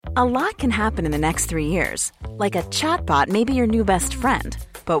A lot can happen in the next 3 years. Like a chatbot may be your new best friend.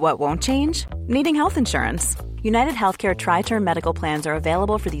 But what won't change? Needing health insurance. United Healthcare Tri-Term Medical Plans are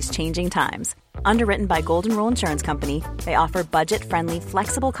available for these changing times. Underwritten by Golden Rule Insurance Company, they offer budget-friendly,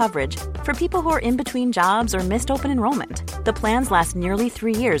 flexible coverage for people who are in between jobs or missed open enrollment. The plans last nearly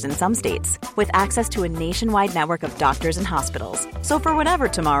 3 years in some states, with access to a nationwide network of doctors and hospitals. So for whatever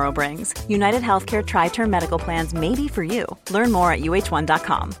tomorrow brings, United Healthcare Tri-Term Medical Plans may be for you. Learn more at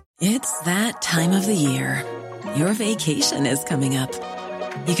uh1.com. It's that time of the year. Your vacation is coming up.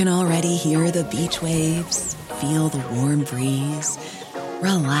 You can already hear the beach waves, feel the warm breeze,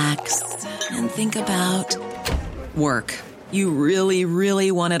 relax, and think about work. You really,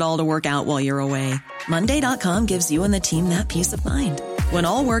 really want it all to work out while you're away. Monday.com gives you and the team that peace of mind. When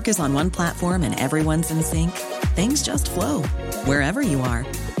all work is on one platform and everyone's in sync, things just flow. Wherever you are,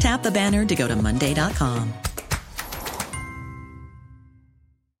 tap the banner to go to Monday.com.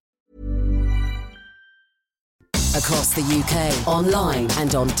 Across the UK, online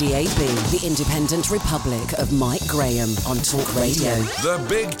and on DAB, the Independent Republic of Mike Graham on Talk Radio. The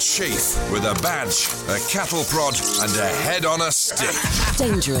Big Chief with a badge, a cattle prod and a head on a stick.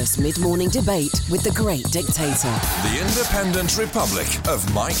 Dangerous mid-morning debate with the great dictator. The Independent Republic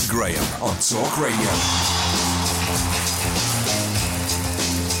of Mike Graham on Talk Radio.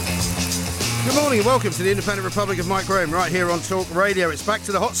 Good morning and welcome to the Independent Republic of Mike Graham right here on Talk Radio. It's back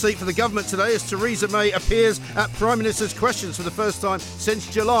to the hot seat for the government today as Theresa May appears at Prime Minister's Questions for the first time since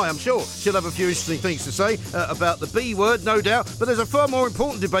July. I'm sure she'll have a few interesting things to say about the B word, no doubt, but there's a far more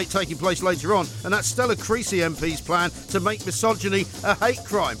important debate taking place later on, and that's Stella Creasy MP's plan to make misogyny a hate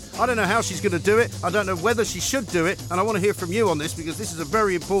crime. I don't know how she's going to do it, I don't know whether she should do it, and I want to hear from you on this because this is a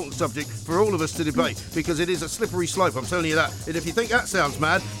very important subject for all of us to debate because it is a slippery slope, I'm telling you that. And if you think that sounds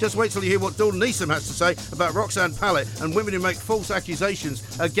mad, just wait till you hear what Dawn Neeson has to say about Roxanne Pallett and women who make false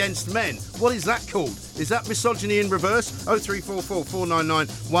accusations against men. What is that called? Is that misogyny in reverse? 0344 499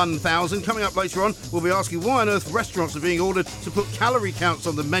 1000. Coming up later on, we'll be asking why on earth restaurants are being ordered to put calorie counts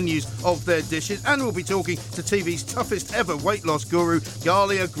on the menus of their dishes, and we'll be talking to TV's toughest ever weight loss guru,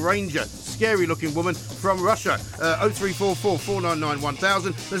 Galia Granger. Scary looking woman from Russia. 0344 499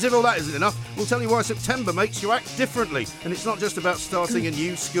 1000. As if all that isn't enough, we'll tell you why September makes you act differently. And it's not just about starting a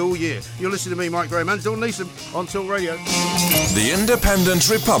new school year. You're listening to me, Mike Graham, and Dawn Neeson on Talk Radio. The Independent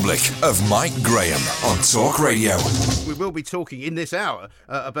Republic of Mike Graham on Talk Radio. We will be talking in this hour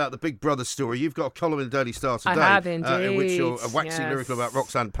about the Big Brother story. You've got a column in the Daily Star today. I have indeed. In which you're waxing lyrical about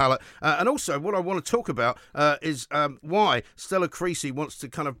Roxanne Pallett. And also, what I want to talk about is why Stella Creasy wants to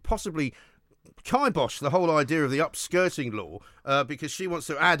kind of possibly kibosh the whole idea of the upskirting law because she wants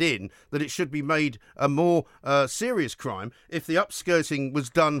to add in that it should be made a more serious crime if the upskirting was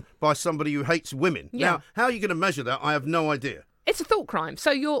done by somebody who hates women. Yeah. Now, how are you going to measure that? I have no idea. It's a thought crime. So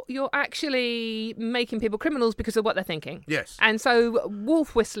you're actually making people criminals because of what they're thinking. Yes. And so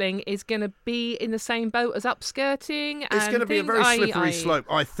wolf whistling is going to be in the same boat as upskirting. It's going to be a very slippery slope,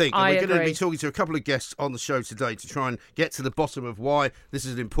 I think. And we're going to be talking to a couple of guests on the show today to try and get to the bottom of why this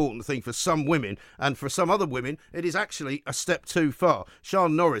is an important thing for some women. And for some other women, it is actually a step too far.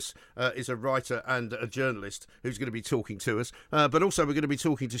 Sian Norris is a writer and a journalist who's going to be talking to us. But also we're going to be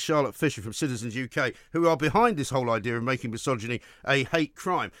talking to Charlotte Fisher from Citizens UK, who are behind this whole idea of making misogyny a hate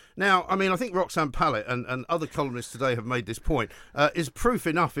crime. Now, I mean, I think Roxanne Pallett and other columnists today have made this point, is proof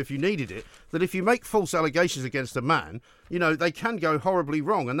enough, if you needed it, that if you make false allegations against a man, you know, they can go horribly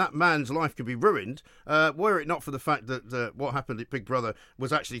wrong, and that man's life can be ruined, were it not for the fact that what happened at Big Brother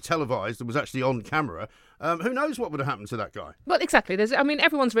was actually televised and was actually on camera. Who knows what would have happened to that guy? Well, exactly.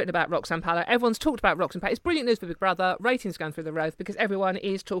 Everyone's written about Roxanne Pallett. Everyone's talked about Roxanne Pallett. It's brilliant news for Big Brother. Ratings going through the roof because everyone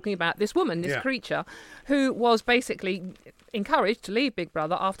is talking about this woman, this creature, who was basically encouraged to leave Big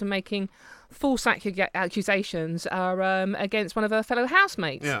Brother after making false accusations against one of her fellow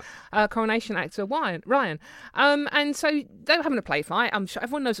housemates, Coronation actor Ryan. And so they were having a play fight. I'm sure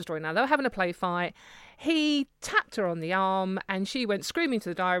everyone knows the story now. They were having a play fight. He tapped her on the arm and she went screaming to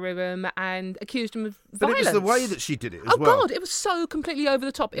the diary room and accused him of violence. But it was the way that she did it as well. Oh, God, it was so completely over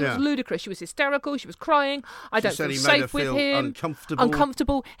the top. It was ludicrous. She was hysterical. She was crying. I don't feel safe with him.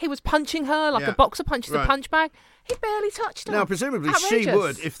 Uncomfortable. He was punching her like a boxer punches a punch bag. He barely touched her. Now, presumably she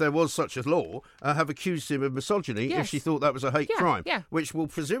would, if there was such a law, have accused him of misogyny if she thought that was a hate crime, which will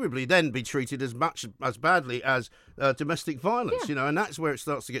presumably then be treated as badly as domestic violence, you know, and that's where it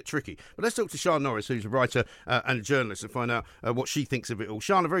starts to get tricky. But let's talk to Sian Norris, who's a writer and a journalist, and find out what she thinks of it all.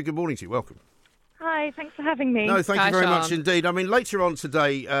 Sian, a very good morning to you. Welcome. Hi, thanks for having me. No, thank you very much indeed. I mean, later on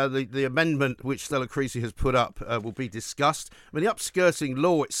today, the amendment which Stella Creasy has put up will be discussed. I mean, the upskirting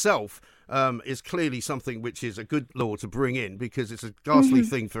law itself is clearly something which is a good law to bring in, because it's a ghastly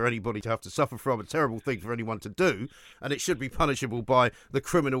thing for anybody to have to suffer from, a terrible thing for anyone to do, and it should be punishable by the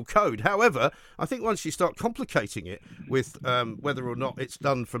criminal code. However, I think once you start complicating it with whether or not it's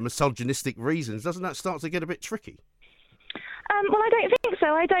done for misogynistic reasons, doesn't that start to get a bit tricky? Well, I don't think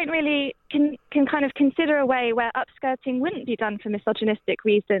so. I don't really can kind of consider a way where upskirting wouldn't be done for misogynistic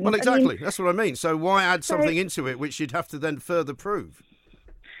reasons. Well, exactly. That's what I mean. So why add something into it which you'd have to then further prove?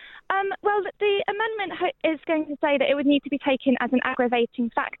 Well, the amendment is going to say that it would need to be taken as an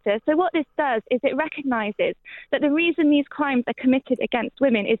aggravating factor. So what this does is it recognises that the reason these crimes are committed against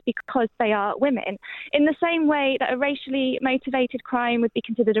women is because they are women. In the same way that a racially motivated crime would be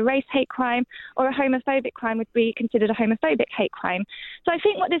considered a race hate crime, or a homophobic crime would be considered a homophobic hate crime. So I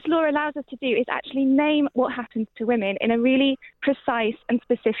think what this law allows us to do is actually name what happens to women in a really precise and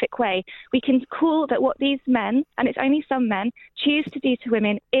specific way. We can call that what these men, and it's only some men, choose to do to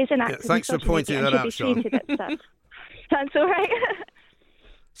women is an act of thanks for pointing that out, Sean. That's all right.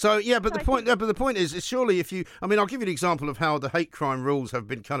 So, yeah, but the point is surely if you... I mean, I'll give you an example of how the hate crime rules have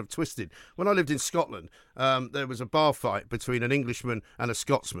been kind of twisted. When I lived in Scotland, there was a bar fight between an Englishman and a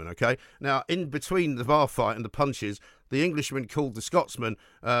Scotsman, OK? Now, in between the bar fight and the punches, the Englishman called the Scotsman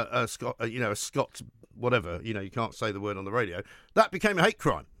a Scot, whatever. You know, you can't say the word on the radio. That became a hate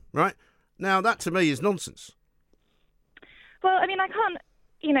crime, right? Now, that to me is nonsense. Well, I mean, I can't,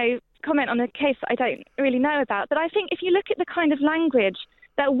 comment on a case that I don't really know about. But I think if you look at the kind of language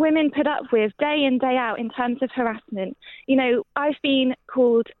that women put up with day in, day out in terms of harassment. I've been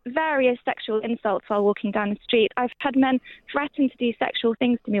called various sexual insults while walking down the street. I've had men threaten to do sexual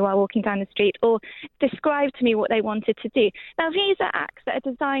things to me while walking down the street, or describe to me what they wanted to do. Now, these are acts that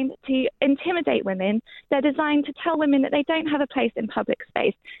are designed to intimidate women. They're designed to tell women that they don't have a place in public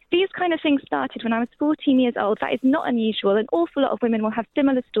space. These kind of things started when I was 14 years old. That is not unusual. An awful lot of women will have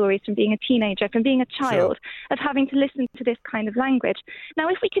similar stories from being a teenager, from being a child, of having to listen to this kind of language. Now,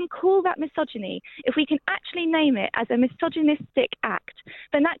 if we can call that misogyny, if we can actually name it as a misogynistic act,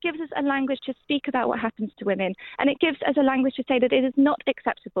 then that gives us a language to speak about what happens to women, and it gives us a language to say that it is not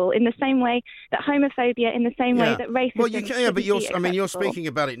acceptable in the same way that homophobia, in the same way that racism. Well, you can, but you're speaking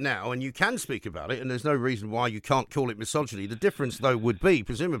about it now, and you can speak about it, and there's no reason why you can't call it misogyny. The difference, though, would be,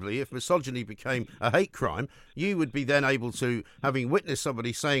 presumably, if misogyny became a hate crime, you would be then able to, having witnessed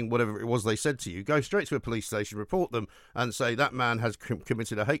somebody saying whatever it was they said to you, go straight to a police station, report them, and say that man has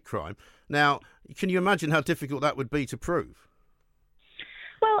committed a hate crime. Now, can you imagine how difficult that would be to prove?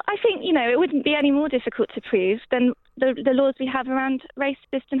 Well, I think, it wouldn't be any more difficult to prove than the laws we have around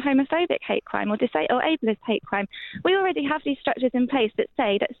racist and homophobic hate crime or ableist hate crime. We already have these structures in place that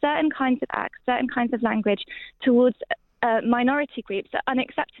say that certain kinds of acts, certain kinds of language towards minority groups are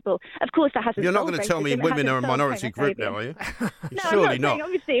unacceptable. Of course, that hasn't. You're not going to tell me women are a minority group now, are you? No, surely I'm not. Saying,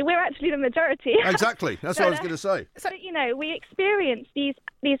 obviously, we're actually the majority. Exactly. That's what I was going to say. So, we experience these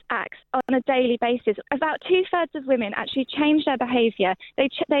acts on a daily basis. About 2/3 of women actually change their behaviour.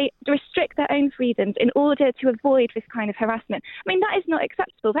 They restrict their own freedoms in order to avoid this kind of harassment. I mean, that is not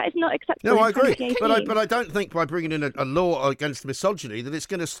acceptable. That is not acceptable. No, I agree. But I don't think by bringing in a law against misogyny that it's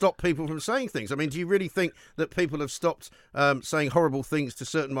going to stop people from saying things. I mean, do you really think that people have stopped saying horrible things to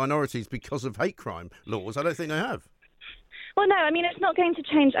certain minorities because of hate crime laws? I don't think they have. Well, no, I mean, it's not going to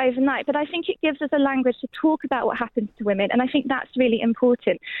change overnight, but I think it gives us a language to talk about what happens to women, and I think that's really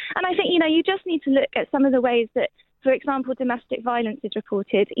important. And I think, you just need to look at some of the ways that, for example, domestic violence is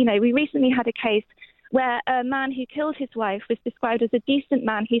reported. We recently had a case where a man who killed his wife was described as a decent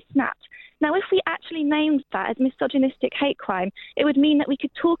man who snapped. Now, if we actually named that as misogynistic hate crime, it would mean that we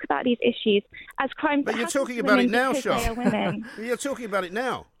could talk about these issues as crimes. But you're talking about it now, Sean. You're talking about it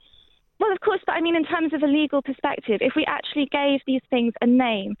now. Well, of course, but I mean, in terms of a legal perspective, if we actually gave these things a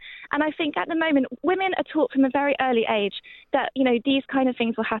name, and I think at the moment, women are taught from a very early age that, these kind of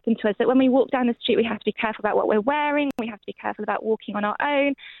things will happen to us, that when we walk down the street, we have to be careful about what we're wearing, we have to be careful about walking on our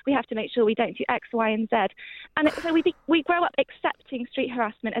own, we have to make sure we don't do X, Y, and Z. And so we grow up accepting street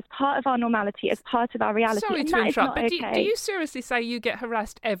harassment as part of our normality, as part of our reality. Sorry to interrupt, but do you seriously say you get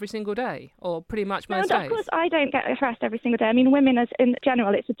harassed every single day, or pretty much most days? No, of course I don't get harassed every single day. I mean, women, as in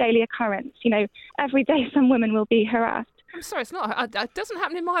general, it's a daily occurrence. Every day some women will be harassed. I'm sorry, it's not. It doesn't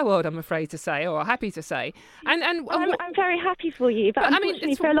happen in my world, I'm afraid to say, or happy to say. And I'm very happy for you, but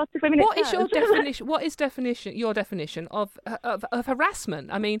unfortunately for a lot of women, what is your definition? What is your definition of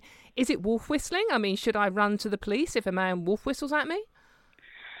harassment? I mean, is it wolf whistling? I mean, should I run to the police if a man wolf whistles at me?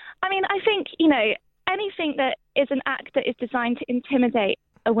 I mean, I think anything that is an act that is designed to intimidate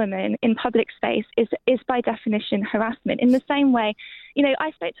a woman in public space is by definition harassment. In the same way,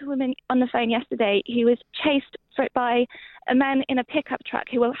 I spoke to a woman on the phone yesterday who was chased by men in a pickup truck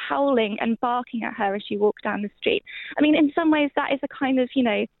who were howling and barking at her as she walked down the street. I mean, in some ways, that is a kind of,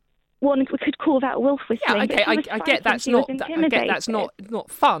 one could call that wolf whistling. Yeah, okay, I get that's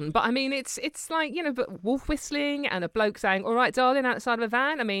not fun, but I mean, it's like, but wolf whistling and a bloke saying, "All right, darling," outside of a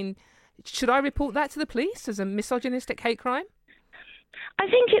van. I mean, should I report that to the police as a misogynistic hate crime? I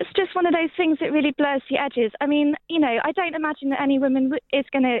think it's just one of those things that really blurs the edges. I mean, I don't imagine that any woman is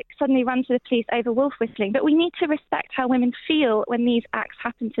going to suddenly run to the police over wolf whistling, but we need to respect how women feel when these acts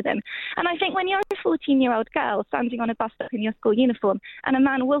happen to them. And I think when you're a 14-year-old girl standing on a bus stop in your school uniform and a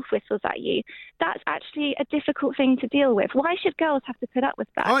man wolf whistles at you, that's actually a difficult thing to deal with. Why should girls have to put up with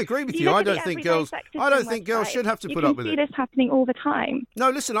that? I agree with you. I don't think girls should have to put up with it. You can see this happening all the time. No,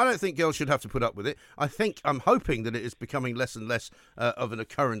 listen, I don't think girls should have to put up with it. I'm hoping that it is becoming less and less of an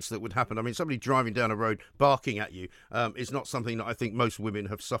occurrence that would happen. I mean, somebody driving down a road barking at you is not something that I think most women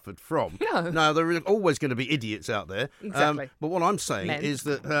have suffered from. No, there are always going to be idiots out there. Exactly. But what I'm saying is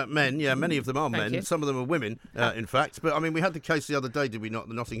that men, many of them are men, some of them are women, in fact. But I mean, we had the case the other day, did we not?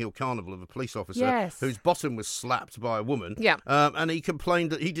 The Notting Hill Carnival of a police officer whose bottom was slapped by a woman. Yeah. And he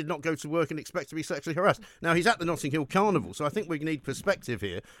complained that he did not go to work and expect to be sexually harassed. Now, he's at the Notting Hill Carnival, so I think we need perspective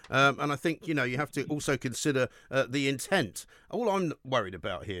here. And I think, you have to also consider the intent. All I'm worried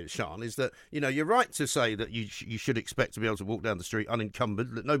about here, Sian, is that, you're right to say that you should expect to be able to walk down the street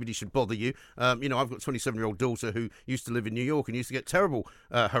unencumbered, that nobody should bother you. I've got a 27-year-old daughter who used to live in New York and used to get terrible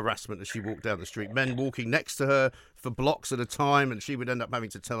harassment as she walked down the street. Men walking next to her for blocks at a time, and she would end up having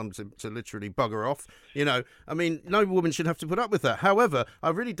to tell them to literally bugger off. I mean, no woman should have to put up with that. However, I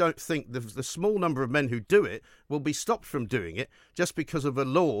really don't think the small number of men who do it will be stopped from doing it just because of a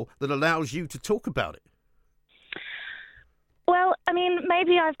law that allows you to talk about it. Well, I mean,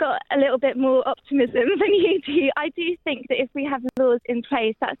 maybe I've got a little bit more optimism than you do. I do think that if we have laws in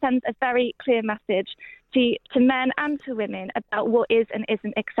place, that sends a very clear message to men and to women about what is and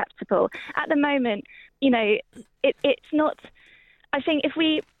isn't acceptable. At the moment, it's not. I think if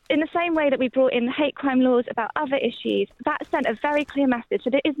we, in the same way that we brought in hate crime laws about other issues, that sent a very clear message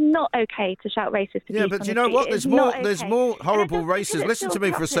that it is not okay to shout racist abuse. Yeah, but you know what? There's more horrible racism. Listen to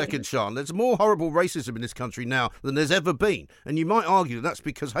me for a second, Sian. There's more horrible racism in this country now than there's ever been. And you might argue that's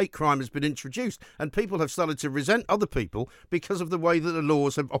because hate crime has been introduced and people have started to resent other people because of the way that the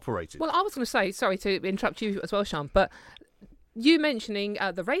laws have operated. Well, I was going to say, sorry to interrupt you as well, Sian, but you mentioning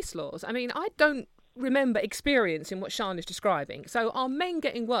the race laws, I mean, I don't remember experiencing what Sian is describing. So are men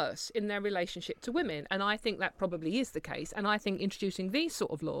getting worse in their relationship to women? And I think that probably is the case. And I think introducing these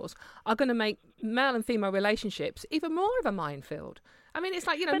sort of laws are going to make male and female relationships even more of a minefield. I mean, it's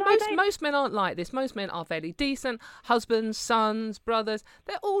like, most men aren't like this. Most men are fairly decent. Husbands, sons, brothers.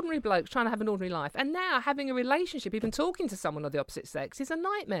 They're ordinary blokes trying to have an ordinary life. And now having a relationship, even talking to someone of the opposite sex, is a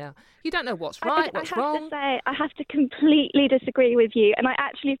nightmare. You don't know what's right, what's wrong. I have to say, I have to completely disagree with you. And I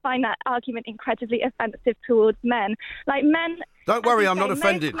actually find that argument incredibly offensive towards men. Like, men... Don't worry, I'm not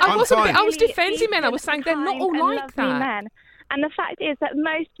offended. I was defending men. I was saying they're not all like that. Men. And the fact is that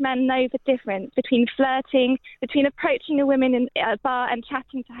most men know the difference between flirting, between approaching a woman in a bar and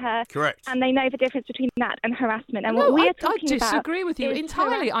chatting to her. Correct. And they know the difference between that and harassment. And what we are talking about... I disagree with you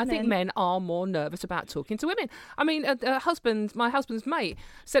entirely. Harassment. I think men are more nervous about talking to women. I mean, my husband's mate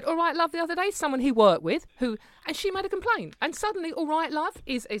said, "All right, love," the other day, someone he worked with, and she made a complaint. And suddenly, "All right, love,"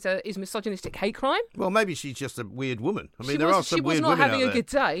 is misogynistic hate crime. Well, maybe she's just a weird woman. I mean, there are some weird women out there. She was not having a good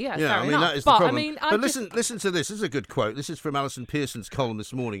day. Yeah, fair I mean, enough. that is the problem. I mean, but listen to this. This is a good quote. This is from Alison Pearson's column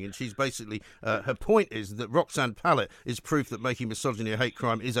this morning, and she's basically her point is that Roxanne Pallett is proof that making misogyny a hate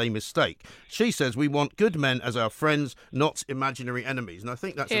crime is a mistake. She says we want good men as our friends, not imaginary enemies, and I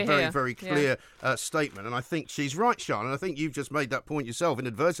think that's a very, very clear statement. And I think she's right, Sian, and I think you've just made that point yourself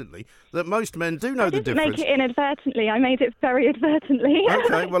inadvertently that most men do know the difference. I didn't make it inadvertently. I made it very advertently.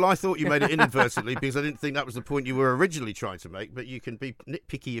 Okay, well, I thought you made it inadvertently because I didn't think that was the point you were originally trying to make. But you can be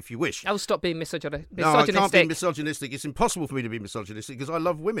nitpicky if you wish. I'll stop being misogynistic. No, I can't be misogynistic. It's impossible for me to be misogynistic because I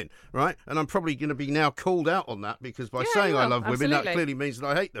love women, right? And I'm probably going to be now called out on that because by saying I love women, that clearly means that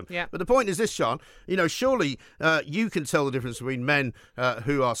I hate them. Yeah. But the point is this, Sian, surely you can tell the difference between men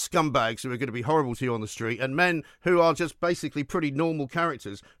who are scumbags who are going to be horrible to you on the street and men who are just basically pretty normal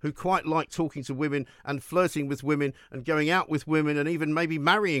characters who quite like talking to women and flirting with women and going out with women and even maybe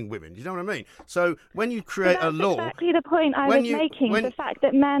marrying women. Do you know what I mean? So when you create a law... That's exactly the point I was making. The fact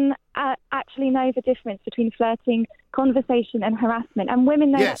that men actually know the difference between flirting, conversation and harassment. And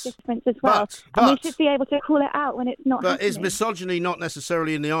women know that difference as well. And we should be able to call it out when it's not happening. But is misogyny not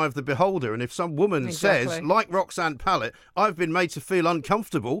necessarily in the eye of the beholder? And if some woman says, like Roxanne Pallett, I've been made to feel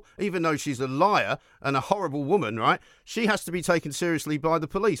uncomfortable, even though she's a liar and a horrible woman, right? She has to be taken seriously by the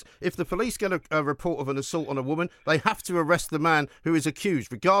police. If the police get a report of an assault on a woman, they have to arrest the man who is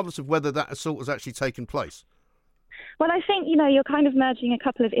accused, regardless of whether that assault has actually taken place. Well, I think, you're kind of merging a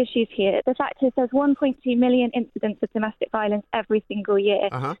couple of issues here. The fact is there's 1.2 million incidents of domestic violence every single year.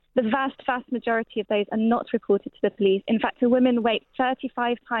 The vast majority of those are not reported to the police. In fact, a woman waits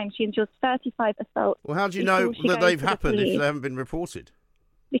 35 times. She endures 35 assaults. Well, how do you know that they've happened if they haven't been reported?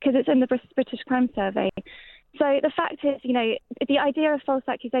 Because it's in the British Crime Survey. So the fact is, the idea of false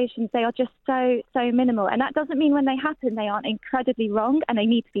accusations, they are just so minimal. And that doesn't mean when they happen, they aren't incredibly wrong and they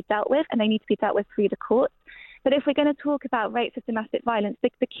need to be dealt with, and they need to be dealt with through the courts. But if we're going to talk about rates of domestic violence,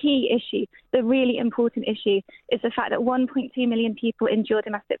 the key issue, the really important issue, is the fact that 1.2 million people endure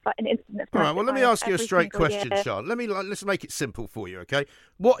domestic violence. All right, well, let me ask you a straight question, Sean. Let's make it simple for you, okay?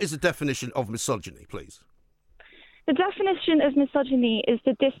 What is the definition of misogyny, please? The definition of misogyny is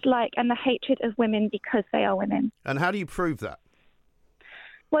the dislike and the hatred of women because they are women. And how do you prove that?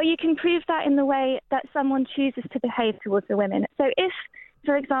 Well, you can prove that in the way that someone chooses to behave towards the women. So if,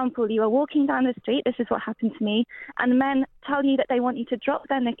 for example, you are walking down the street, this is what happened to me, and men tell you that they want you to drop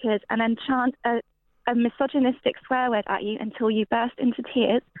their knickers and then chant a misogynistic swear word at you until you burst into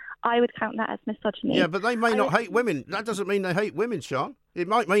tears, I would count that as misogyny. Yeah, but they may not hate women. That doesn't mean they hate women, Sean. It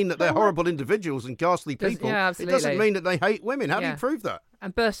might mean that they're horrible individuals and ghastly people. Yeah, absolutely. It doesn't mean that they hate women. How do you prove that?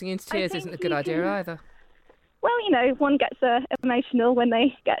 And bursting into tears isn't a good idea either. Well, one gets emotional when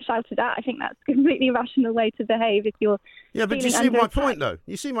they get shouted at. I think that's a completely rational way to behave if you're but you see my point, though?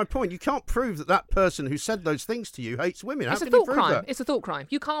 You see my point? You can't prove that person who said those things to you hates women. How can you prove that? It's a thought crime.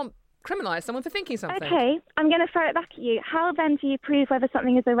 You can't criminalise someone for thinking something. Okay, I'm going to throw it back at you. How then do you prove whether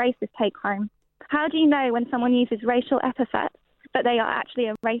something is a racist hate crime? How do you know when someone uses racial epithets that they are actually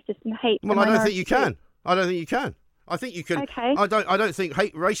a racist and hate? Well, I don't think you can. I don't think you can. I think you can. Okay. I don't think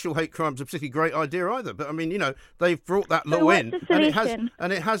racial hate crimes are a particularly great idea either. But I mean, they've brought that law in,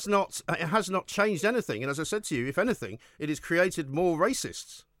 and it has not changed anything. And as I said to you, if anything, it has created more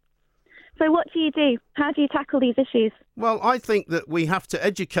racists. So what do you do? How do you tackle these issues? Well, I think that we have to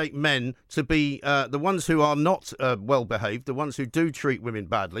educate men to be the ones who are not well behaved, the ones who do treat women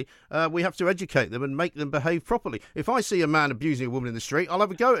badly. We have to educate them and make them behave properly. If I see a man abusing a woman in the street, I'll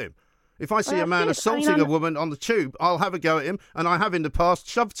have a go at him. If I see a man assaulting a woman on the tube, I'll have a go at him, and I have in the past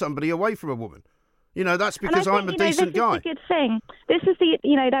shoved somebody away from a woman. That's because I'm a decent guy. This is a good thing. This is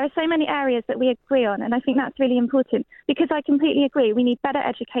there are so many areas that we agree on, and I think that's really important because I completely agree. We need better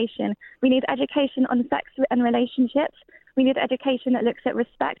education. We need education on sex and relationships. We need education that looks at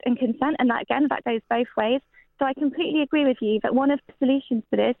respect and consent, and that goes both ways. So I completely agree with you that one of the solutions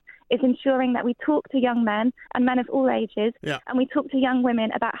to this is ensuring that we talk to young men and men of all ages, and we talk to young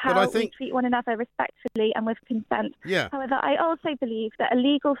women about how we treat one another respectfully and with consent. Yeah. However, I also believe that a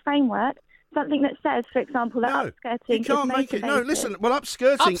legal framework, something that says, for example, that upskirting you can't is make it. No, motivated. listen. Well,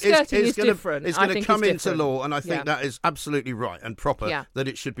 upskirting is going to come into law, and I think that is absolutely right and proper. That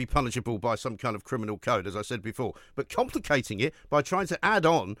it should be punishable by some kind of criminal code, as I said before. But complicating it by trying to add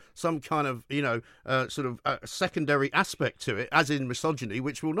on some kind of secondary aspect to it, as in misogyny,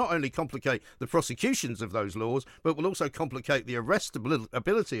 which will not only complicate the prosecutions of those laws, but will also complicate the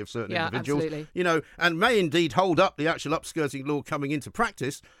arrestability of certain individuals. Absolutely. And may indeed hold up the actual upskirting law coming into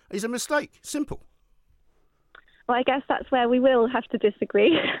practice, is a mistake. Simple. Well, I guess that's where we will have to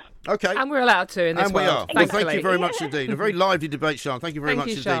disagree. Okay. And we're allowed to in this world. And we are. Well, thank you very much indeed. A very lively debate, Sean. Thank you very much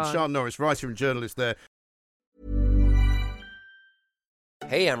indeed. Sean Norris, writer and journalist there.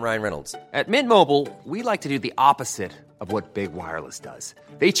 Hey, I'm Ryan Reynolds. At Mint Mobile, we like to do the opposite of what Big Wireless does.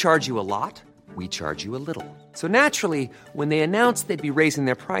 They charge you a lot. We charge you a little. So naturally, when they announced they'd be raising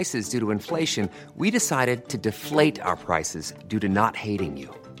their prices due to inflation, we decided to deflate our prices due to not hating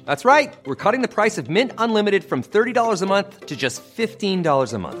you. That's right. We're cutting the price of Mint Unlimited from $30 a month to just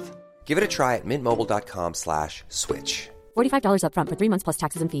 $15 a month. Give it a try at mintmobile.com/switch. $45 up front for 3 months plus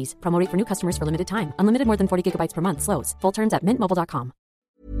taxes and fees. Promo rate for new customers for limited time. Unlimited more than 40 gigabytes per month. Slows full terms at mintmobile.com.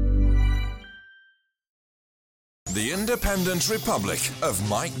 The Independent Republic of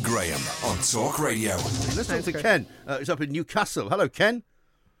Mike Graham on Talk Radio. Listening to Ken, who's up in Newcastle. Hello, Ken.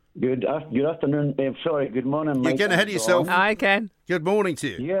 Good afternoon. Good morning, Mike. You're getting ahead of yourself. Hi, Ken. Good morning to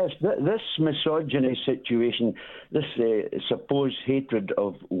you. Yes, this misogyny situation, this supposed hatred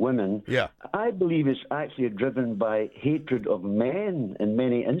of women, I believe is actually driven by hatred of men in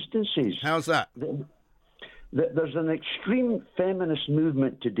many instances. How's that? there's an extreme feminist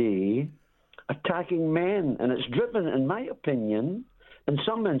movement today attacking men, and it's driven, in my opinion, in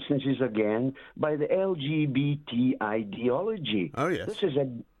some instances again, by the LGBT ideology. Oh, yes.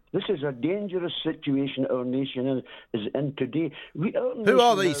 This is a dangerous situation our nation is in today. Who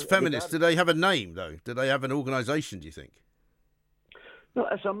are these feminists? Do they have a name, though? Do they have an organisation, do you think? No,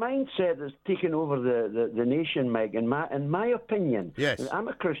 it's a mindset that's taken over the nation, Meg, in my opinion. Yes. I'm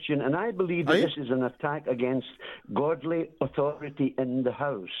a Christian, and I believe that this is an attack against godly authority in the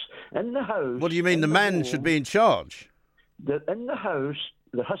house. In the house... What do you mean the man should be in charge? In the house...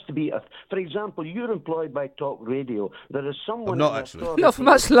 There has to be for example, you're employed by Talk Radio. There is someone... I'm not actually. Not for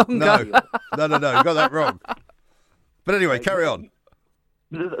much longer. No, you got that wrong. But anyway, carry on.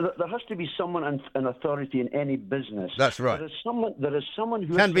 There has to be someone in authority in any business. That's right. There is someone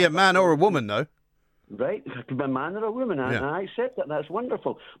who... Can be a man or a woman, though. Right? It could be a man or a woman, and I accept that. That's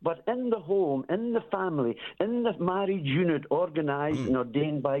wonderful. But in the home, in the family, in the marriage unit organised and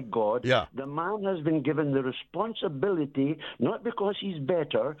ordained by God, the man has been given the responsibility, not because he's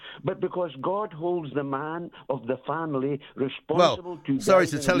better, but because God holds the man of the family responsible to... Sorry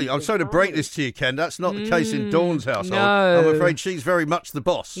to tell you, I'm sorry to break this to you, Ken. That's not the case in Dawn's household. No. I'm afraid she's very much the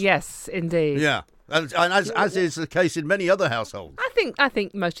boss. Yes, indeed. Yeah. And as is the case in many other households. I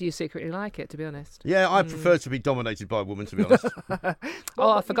think most of you secretly like it, to be honest. Yeah, I prefer to be dominated by a woman, to be honest.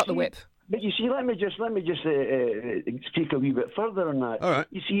 I forgot the whip. But you see, let me just speak a wee bit further on that. All right.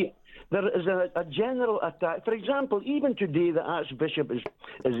 You see, there is a general attack. For example, even today, the Archbishop is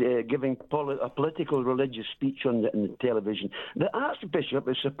giving a political religious speech on the television. The Archbishop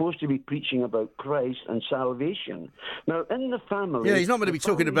is supposed to be preaching about Christ and salvation. Now, in the family... Yeah, he's not going to be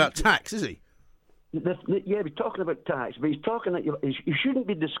talking about tax, is he? We're talking about tax, but he's talking that you shouldn't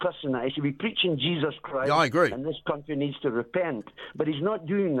be discussing that. He should be preaching Jesus Christ. Yeah, I agree. And this country needs to repent. But he's not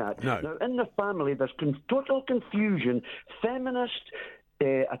doing that. No. Now, in the family, there's total confusion. Feminist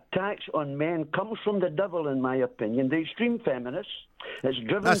attacks on men comes from the devil, in my opinion. The extreme feminists. It's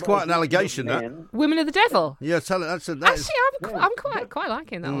driven. That's quite an allegation, that. Women of the devil. Yeah, tell it. I'm quite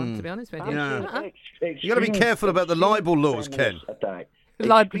liking that one, to be honest with you. Yeah. You got to be careful about the libel laws, Ken.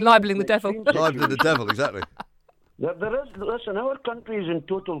 Libeling the devil. Libeling the devil, exactly. Listen, our country is in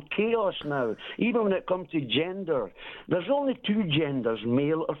total chaos now, even when it comes to gender. There's only two genders,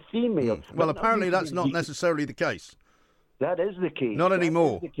 male or female. Well, apparently that's not necessarily the case. That is the case. Not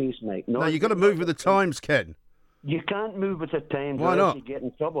anymore. That is the case, mate. No, you've got to move with the times, Ken. You can't move with the times. Why not? You get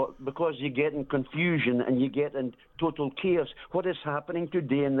in trouble because you get in confusion and you get in total chaos. What is happening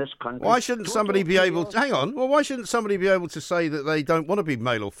today in this country? Why shouldn't somebody be able to... Hang on. Well, why shouldn't somebody be able to say that they don't want to be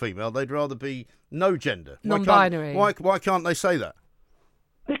male or female? They'd rather be no gender. Non-binary. Why can't they say that?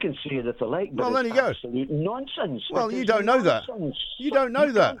 They can say it if they like, but well, there you go. Absolute nonsense. Well, you don't know that. You don't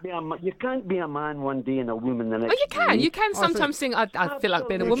know that. You can't be a man one day and a woman the next. Oh, you can. You can sometimes sing. I feel like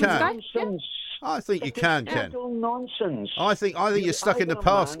being a woman today. Yeah. I think you can, Ken. Total nonsense. I think you're stuck in the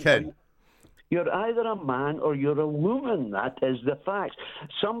past, Ken. You're either a man or you're a woman. That is the fact.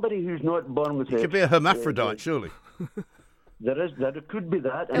 Somebody who's not born with... You could be a hermaphrodite, surely. There could be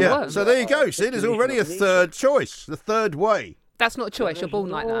that. Yeah, so there you go. See, there's already a third choice, the third way. That's not a choice. You're born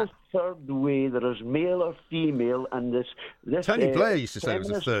like that. Third way. There is male or female, and this Tony Blair used to say it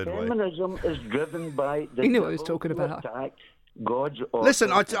was a third way. Feminism is driven by... He knew what he was talking about. God's order. Listen,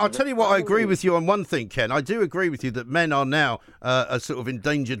 I'll tell you what, I agree with you on one thing, Ken. I do agree with you that men are now a sort of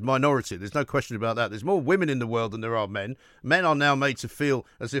endangered minority. There's no question about that. There's more women in the world than there are men. Men are now made to feel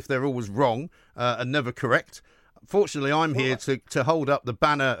as if they're always wrong and never correct. Fortunately, I'm here to hold up the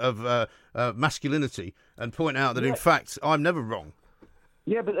banner of masculinity and point out that, in fact, I'm never wrong.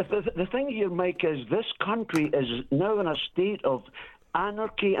 Yeah, but the thing here, Mike, is this country is now in a state of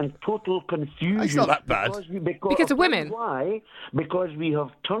anarchy and total confusion. It's not that bad. Because of women. Why? Because we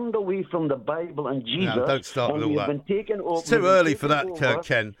have turned away from the Bible and Jesus. No, don't start with all that. It's too early for that,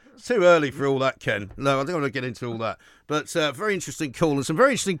 Ken. It's too early for all that, Ken. No, I don't want to get into all that. But very interesting call and some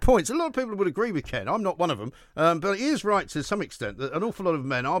very interesting points. A lot of people would agree with Ken. I'm not one of them. But he is right to some extent that an awful lot of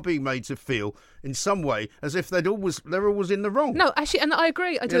men are being made to feel in some way as if they're always in the wrong. No, actually, and I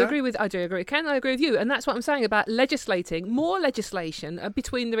agree. I do agree with Ken. I agree with you. And that's what I'm saying about more legislation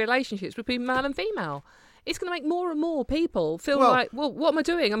between the relationships between male and female. It's going to make more and more people feel like, well, what am I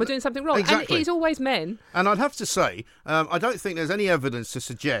doing? Am I doing something wrong? Exactly. And it is always men. And I'd have to say, I don't think there's any evidence to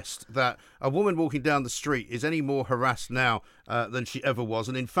suggest that a woman walking down the street is any more harassed now than she ever was.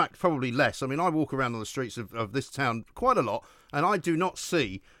 And in fact, probably less. I mean, I walk around on the streets of this town quite a lot. And I do not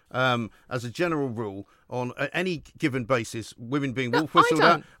see, as a general rule, on any given basis, women being wolf whistled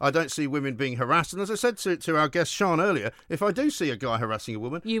at. I don't see women being harassed. And as I said to our guest Sean earlier, if I do see a guy harassing a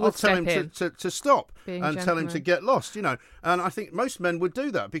woman, I'll tell him to stop and tell him to get lost, And I think most men would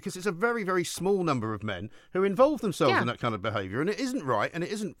do that because it's a very, very small number of men who involve themselves in that kind of behaviour. And it isn't right and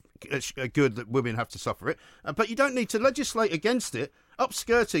it isn't good that women have to suffer it. But you don't need to legislate against it.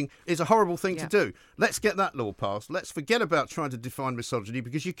 Upskirting is a horrible thing to do. Let's get that law passed. Let's forget about trying to define misogyny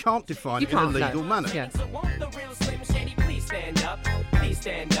because you can't define it in a legal manner. Yeah.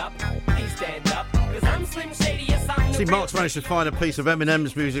 See, Mark's managed to find a piece of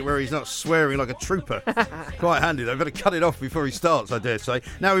Eminem's music where he's not swearing like a trooper. Quite handy, though. Better cut it off before he starts, I dare say.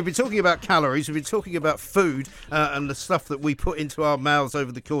 Now, we've been talking about calories, we've been talking about food and the stuff that we put into our mouths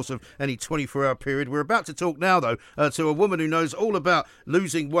over the course of any 24-hour period. We're about to talk now, though, to a woman who knows all about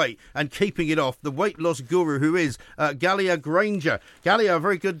losing weight and keeping it off, the weight loss guru who is Galia Granger. Galia, a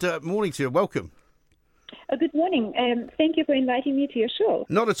very good morning to you. Welcome. Good morning. Thank you for inviting me to your show.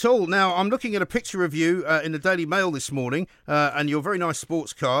 Not at all. Now, I'm looking at a picture of you in the Daily Mail this morning and your very nice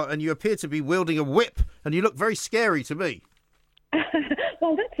sports car, and you appear to be wielding a whip, and you look very scary to me.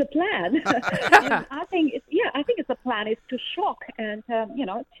 Well, that's a plan. I think it's a plan. It's to shock and,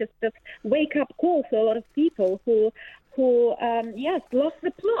 just a wake-up call for a lot of people who lost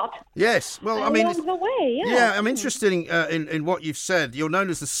the plot. Yes, well, along the way, yeah, I'm interested in what you've said. You're known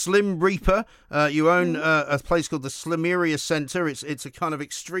as the Slim Reaper. You own a place called the Slimeria Centre. It's a kind of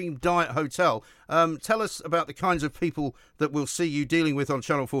extreme diet hotel. Tell us about the kinds of people that we'll see you dealing with on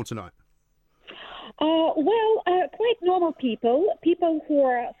Channel 4 tonight. Quite normal people who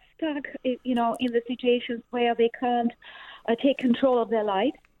are stuck, in the situations where they can't take control of their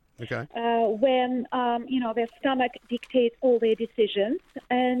life. Okay. When their stomach dictates all their decisions,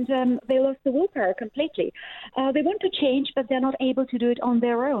 and they lost the willpower completely. They want to change, but they're not able to do it on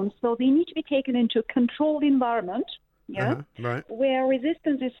their own. So they need to be taken into a controlled environment, right, where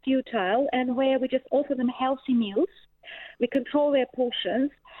resistance is futile, and where we just offer them healthy meals. We control their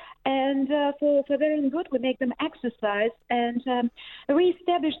portions. And for their own good, we make them exercise and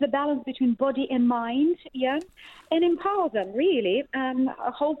reestablish the balance between body and mind, and empower them, really.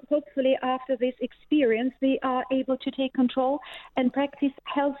 Hopefully, after this experience, they are able to take control and practice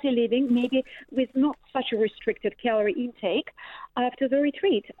healthy living, maybe with not such a restricted calorie intake after the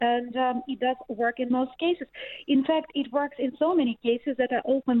retreat. And it does work in most cases. In fact, it works in so many cases that I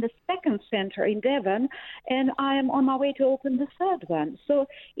opened the second center in Devon, and I am on my way to open the third one. So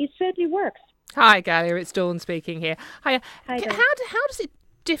it certainly works. Hi, Galia. It's Dawn speaking here. Hi. How does it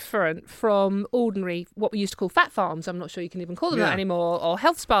different from ordinary, what we used to call fat farms? I'm not sure you can even call them that anymore, or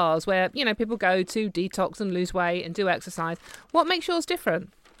health spas where, people go to detox and lose weight and do exercise. What makes yours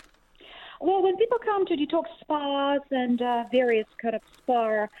different? Well, when people come to detox spas and various kind of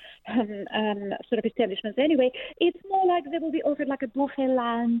spa sort of establishments anyway, it's more like they will be offered like a buffet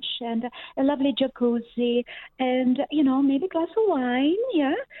lunch and a lovely jacuzzi and, maybe a glass of wine,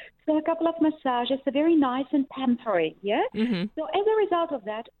 So a couple of massages, so very nice and pampering, Mm-hmm. So as a result of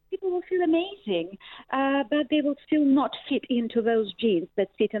that, people will feel amazing, but they will still not fit into those jeans that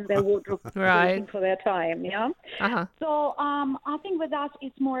fit in their wardrobe waiting for their time, Uh-huh. So I think with us,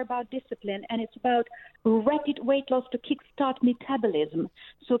 it's more about discipline, and it's about rapid weight loss to kickstart metabolism.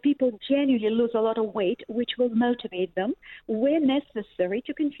 So people genuinely lose a lot of weight, which will motivate them, when necessary,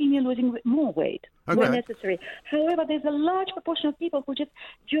 to continue losing more weight, when necessary. However, there's a large proportion of people who just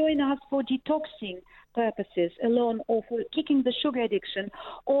join us for detoxing purposes alone, or for kicking the sugar addiction,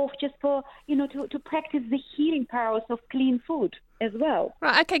 or just for, to practice the healing powers of clean food as well.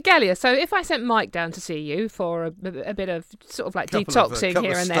 Right, okay, Galia, so if I sent Mike down to see you for a bit of sort of like detoxing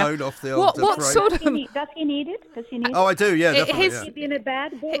here and there, off the old what sort of... Does he need it? Oh, I do, yeah, definitely. Has he been a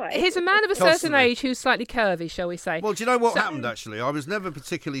bad boy? He's a man of a certain age who's slightly curvy, shall we say. Well, do you know what happened, actually? I was never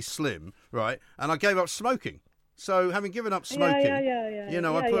particularly slim, right, and I gave up smoking. So, having given up smoking,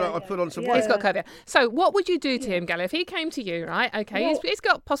 I put on some weight. He's got curvier. So, what would you do to him, Galia, if he came to you, right? Okay, well, he's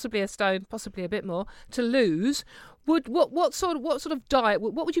got possibly a stone, possibly a bit more to lose. What sort of diet?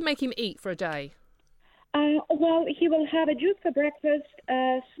 What would you make him eat for a day? Well, he will have a juice for breakfast,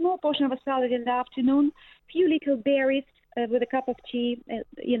 a small portion of a salad in the afternoon, few little berries with a cup of tea,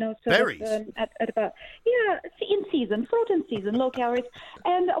 berries? At about, in season, fruit in season, low calories,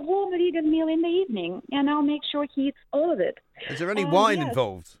 and a warm vegan meal in the evening. And I'll make sure he eats all of it. Is there any wine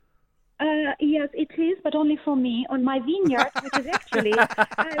involved? Yes, it is, but only for me on my vineyard, which is actually,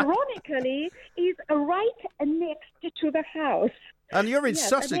 ironically, is right next to the house. And you're in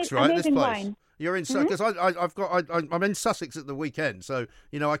Sussex, right? This place. Wine. You're in Sussex. Because I'm in Sussex at the weekend, so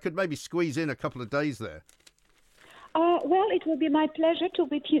I could maybe squeeze in a couple of days there. Well, it will be my pleasure to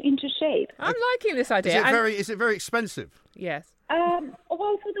whip you into shape. I'm liking this idea. Is it very expensive? Yes.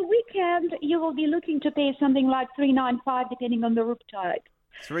 Well, for the weekend, you will be looking to pay something like $395, depending on the room type.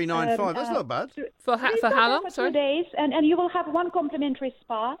 $395. That's not bad. For how long? For 2 days, and you will have one complimentary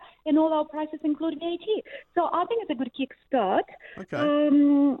spa, and all our prices include VAT. So I think it's a good kickstart.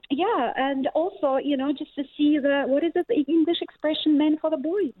 Okay. Yeah, and also, just to see what is it, the English expression, men for the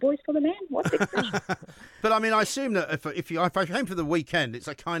boys, boys for the men? What's the expression? But I mean, I assume that if I came for the weekend, it's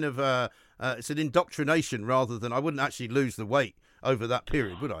a kind of it's an indoctrination rather than I wouldn't actually lose the weight over that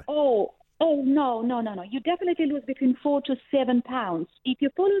period, would I? Oh, no. You definitely lose between 4 to 7 pounds. If you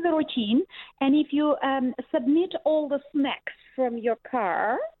follow the routine and if you submit all the snacks from your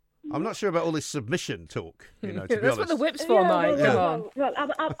car. I'm not sure about all this submission talk, to be honest. That's what the whip's for, Mike. Come on. Well,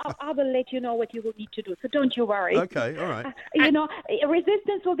 I will let you know what you will need to do, so don't you worry. Okay, all right.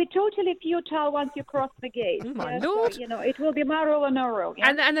 Resistance will be totally futile once you cross the gate. Oh, my Lord. So, it will be Maro and Oro.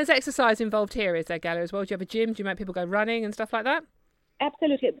 Yeah? And there's exercise involved here, is there, Gala, as well? Do you have a gym? Do you make people go running and stuff like that?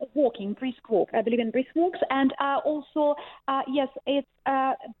 Absolutely. Walking, brisk walk. I believe in brisk walks. And also, yes, it's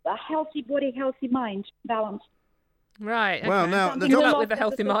a healthy body, healthy mind balance. Right. Okay. Well, now good luck with the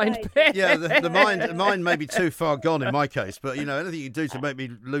healthy mind. Yeah, the mind may be too far gone in my case, but anything you can do to make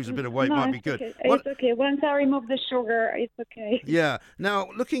me lose a bit of weight might be good. Okay. It's okay. Once I remove the sugar, it's okay. Yeah. Now,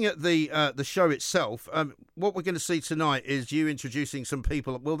 looking at the show itself, what we're going to see tonight is you introducing some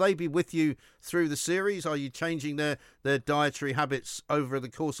people. Will they be with you through the series? Are you changing their dietary habits over the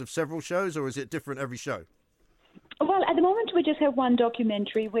course of several shows, or is it different every show? Well, at the moment, we just have one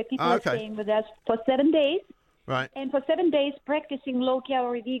documentary where people are staying with us for 7 days. Right. And for 7 days, practicing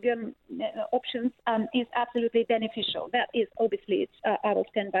low-calorie vegan options is absolutely beneficial. That is, obviously, I will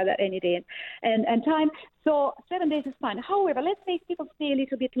stand by that any day and time. So 7 days is fine. However, let's say people stay a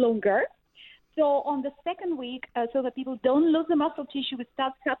little bit longer. So on the second week, so that people don't lose the muscle tissue, we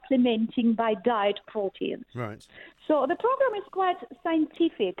start supplementing by diet proteins. Right. So the program is quite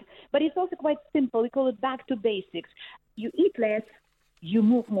scientific, but it's also quite simple. We call it back to basics. You eat less, you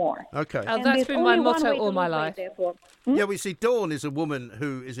move more. Okay. Oh, that's been my motto all my life. Yeah, we see Dawn is a woman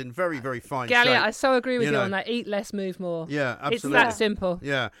who is in very, very fine shape. Galia, I so agree with you on that. Eat less, move more. Yeah, absolutely. It's that simple.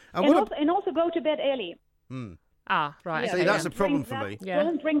 Yeah. And also go to bed early. Ah, right. Yeah. See, that's a problem for me. Yeah.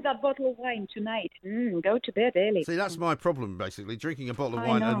 Don't drink that bottle of wine tonight. Go to bed early. See, that's my problem, basically, drinking a bottle of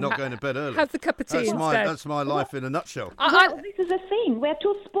wine and not going to bed early. Have the cup of tea instead. That's my life in a nutshell. Well, this is the thing. We're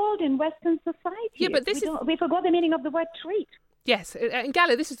too spoiled in Western society. Yeah, but we forgot the meaning of the word treat. Yes, and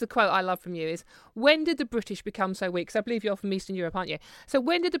Gala, this is the quote I love from you, is, when did the British become so weak? Because I believe you're from Eastern Europe, aren't you? So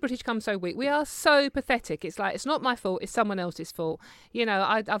when did the British become so weak? We are so pathetic. It's like, it's not my fault, it's someone else's fault.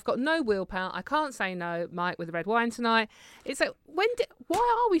 I've got no willpower. I can't say no, Mike, with the red wine tonight. It's like, why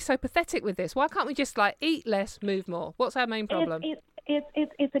are we so pathetic with this? Why can't we just, eat less, move more? What's our main problem?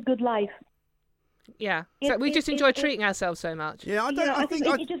 It's a good life. Yeah, so we just enjoy treating ourselves so much. Yeah, I think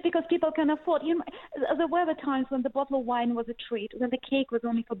it's just because people can afford. There were the times when the bottle of wine was a treat, when the cake was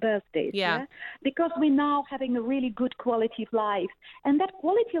only for birthdays. Yeah. Because we're now having a really good quality of life, and that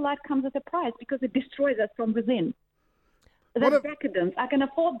quality of life comes at a price because it destroys us from within. That's decadence. I can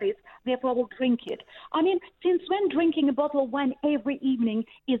afford this, therefore I will drink it. I mean, since when drinking a bottle of wine every evening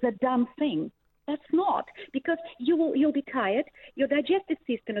is a dumb thing? That's not, because you'll be tired. Your digestive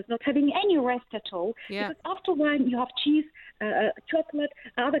system is not having any rest at all. Yeah. Because after wine, you have cheese, chocolate,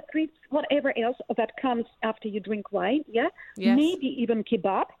 other treats, whatever else that comes after you drink wine. Yeah. Yes. Maybe even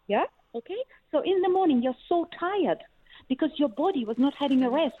kebab. Yeah. Okay. So in the morning, you're so tired because your body was not having a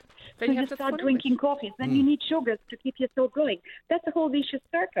rest. Then so you you have start drinking coffees. Then you need sugars to keep yourself going. That's a whole vicious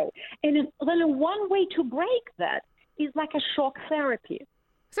circle. And then one way to break that is like a shock therapy.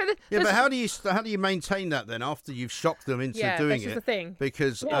 But how do you maintain that then after you've shocked them into doing it? That's the thing.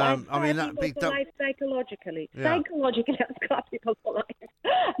 Because life psychologically. Yeah. Psychologically, I've got people for life.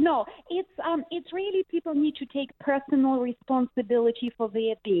 No, it's really people need to take personal responsibility for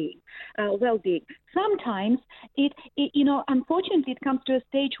their well-being. Sometimes unfortunately, it comes to a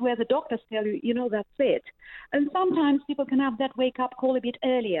stage where the doctors tell you, that's it. And sometimes people can have that wake-up call a bit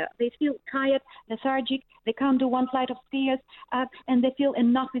earlier. They feel tired, lethargic, they can't do one flight of stairs, and they feel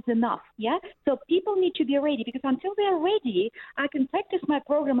enough is enough, yeah? So people need to be ready, because until they're ready, I can practice my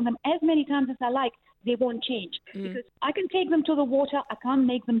program on them as many times as I like, they won't change. Because I can take them to the water, I can't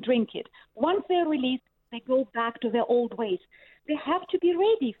make them drink it. Once they're released, they go back to their old ways. They have to be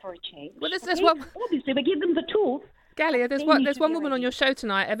ready for a change. Well, there's one... Obviously, we give them the tools. Galia, there's one woman on your show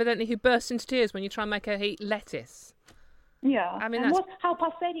tonight, evidently, who bursts into tears when you try and make her eat lettuce. Yeah. I mean, how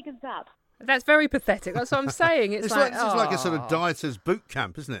pathetic is that? That's very pathetic. That's what I'm saying. It's like a sort of dieter's boot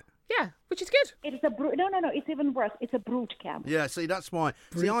camp, isn't it? Yeah, which is good. It's no, it's even worse. It's a brute camp. Yeah, see, that's my...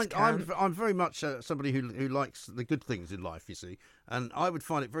 I'm very much somebody who likes the good things in life, you see, and I would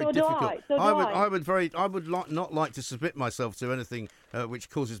find it very difficult. I would not like to submit myself to anything which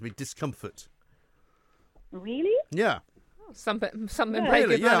causes me discomfort. Really? Yeah. Some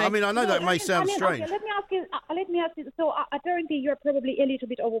really, good yeah. money. I mean, I know that may sound strange. Okay, let me ask you. So apparently you're probably a little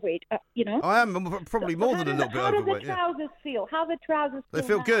bit overweight. I am probably more than a little bit overweight. How do the trousers feel? How the trousers feel? They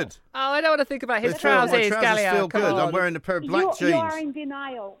feel good. Oh, I don't want to think about his trousers. My trousers Gallia, feel good. on. I'm wearing a pair of black jeans. You are in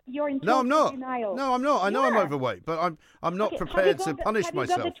denial. You're in No, I'm not. denial. No, I'm not. I know I'm overweight, but I'm not prepared to punish myself.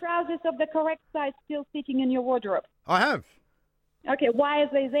 Have you got the trousers of the correct size still sitting in your wardrobe? I have. Okay, why are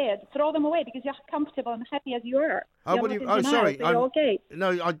they there? Throw them away because you're comfortable and happy as you are. Sorry. So you're okay.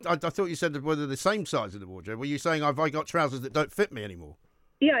 No, I thought you said whether the same size in the wardrobe. Were you saying have I got trousers that don't fit me anymore?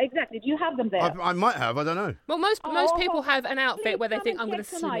 Yeah, exactly. Do you have them there? I might have. I don't know. Well, most people have an outfit where they think I'm going to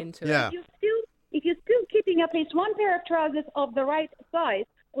slim into it. Yeah. If you're still keeping at least one pair of trousers of the right size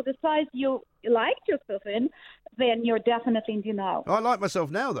or the size you liked yourself in, then you're definitely in denial. I like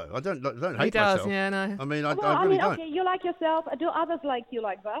myself now, though. I don't hate myself. He does, yeah, no. I mean, I really don't. Okay, you like yourself. Do others like you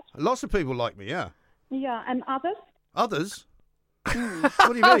like that? Lots of people like me, yeah. Yeah, and others? Others? What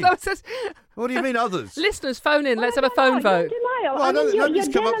do you mean? What do you mean, others? Listeners, phone in. Let's have a phone vote. Well, nobody's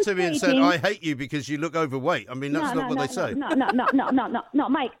come up to me and said, I hate you because you look overweight. I mean, that's not what they say. No,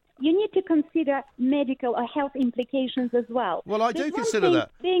 Mike. You need to consider medical or health implications as well. Well, I do consider that.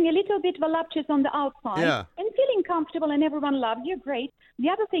 Being a little bit voluptuous on the outside and feeling comfortable and everyone loves you, great. The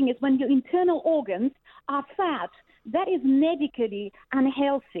other thing is when your internal organs are fat, that is medically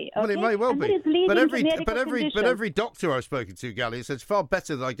unhealthy. Okay? Well, it may well be. But every doctor I've spoken to, Gallia, says it's far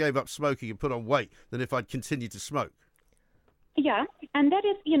better that I gave up smoking and put on weight than if I'd continued to smoke. Yeah, and that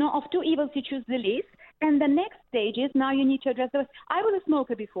is, of two evils you choose the least. And the next stage is now you need to address those. I was a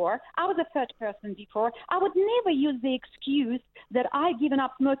smoker before. I was a fat person before. I would never use the excuse that I've given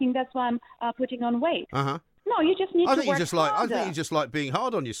up smoking. That's why I'm putting on weight. Uh-huh. No, you just need to work harder. I think you just like being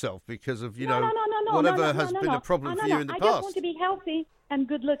hard on yourself because of, whatever has been a problem for you in the past. I just want to be healthy and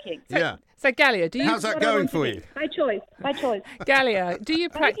good looking. So Gallia, how's that going for you? By choice. Gallia, do you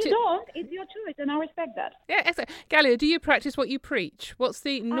practice? If you don't, it's your choice, and I respect that. Yeah, excellent. Gallia, do you practice what you preach? What's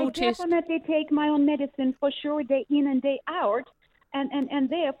the naughtiest? I definitely take my own medicine for sure, day in and day out. And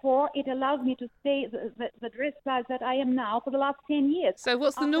therefore, it allows me to stay the dress size that I am now for the last 10 years. So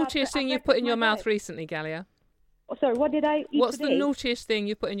what's the naughtiest thing you've put in your mouth recently, Gallia? Oh, sorry, what did I eat What's today? the naughtiest thing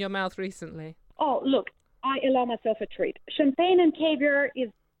you put in your mouth recently? Oh, look, I allow myself a treat. Champagne and caviar is,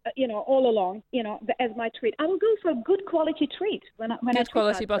 all along, as my treat. I will go for a good quality treat when I good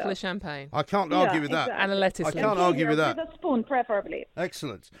quality bottle of champagne. I can't argue with that. Exactly. And a lettuce I can't argue with that. With a spoon, preferably.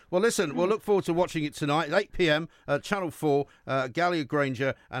 Excellent. Well, listen, we'll look forward to watching it tonight, 8 p.m, Channel 4, Gallia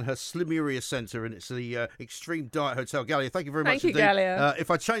Granger and her Slimuria Centre, and it's the Extreme Diet Hotel. Gallia, thank you very much indeed. Thank you, Gallia. If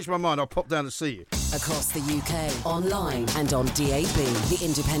I change my mind, I'll pop down to see you. Across the UK, online and on DAB, the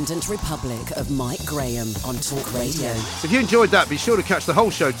Independent Republic of Mike Graham on Talk Radio. So if you enjoyed that, be sure to catch the whole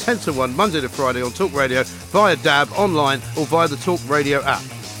show 10 to 1, Monday to Friday on Talk Radio, via DAB, online or via the Talk Radio app.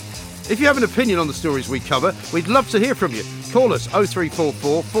 If you have an opinion on the stories we cover, we'd love to hear from you. Call us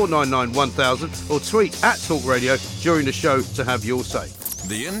 0344 499 1000 or tweet at Talk Radio during the show to have your say.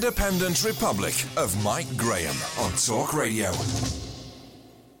 The Independent Republic of Mike Graham on Talk Radio.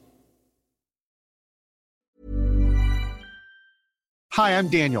 Hi, I'm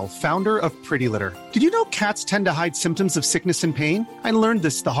Daniel, founder of Pretty Litter. Did you know cats tend to hide symptoms of sickness and pain? I learned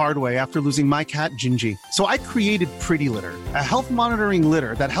this the hard way after losing my cat, Gingy. So I created Pretty Litter, a health monitoring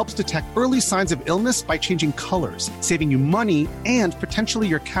litter that helps detect early signs of illness by changing colors, saving you money and potentially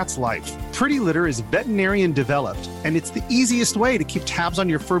your cat's life. Pretty Litter is veterinarian developed, and it's the easiest way to keep tabs on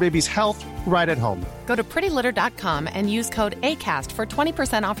your fur baby's health right at home. Go to prettylitter.com and use code ACAST for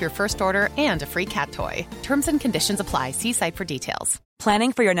 20% off your first order and a free cat toy. Terms and conditions apply. See site for details.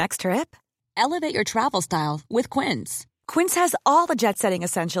 Planning for your next trip? Elevate your travel style with Quince. Quince has all the jet-setting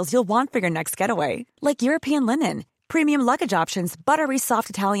essentials you'll want for your next getaway, like European linen, premium luggage options, buttery soft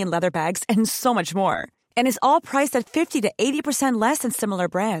Italian leather bags, and so much more. And is all priced at 50 to 80% less than similar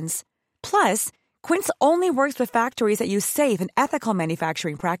brands. Plus, Quince only works with factories that use safe and ethical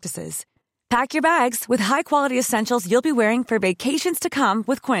manufacturing practices. Pack your bags with high-quality essentials you'll be wearing for vacations to come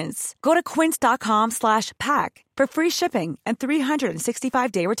with Quince. Go to quince.com/pack for free shipping and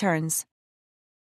 365-day returns.